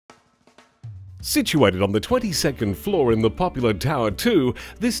Situated on the 22nd floor in the popular Tower 2,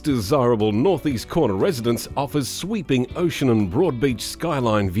 this desirable northeast corner residence offers sweeping ocean and Broadbeach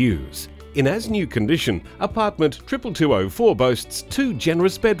skyline views. In as-new condition, apartment 22204 boasts 2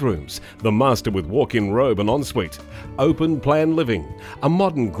 generous bedrooms, the master with walk-in robe and ensuite, open-plan living, a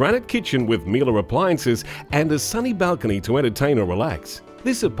modern granite kitchen with Miele appliances, and a sunny balcony to entertain or relax.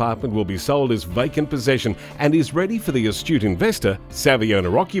 This apartment will be sold as vacant possession and is ready for the astute investor, savvy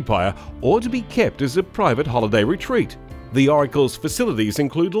owner-occupier, or to be kept as a private holiday retreat. The Oracle's facilities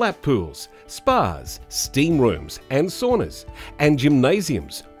include lap pools, spas, steam rooms and saunas, and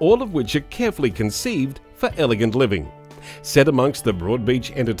gymnasiums, all of which are carefully conceived for elegant living. Set amongst the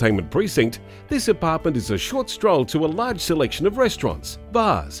Broadbeach entertainment precinct, this apartment is a short stroll to a large selection of restaurants,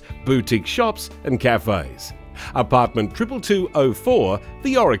 bars, boutique shops and cafes. Apartment 22204,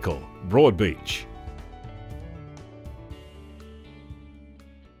 The Oracle, Broadbeach.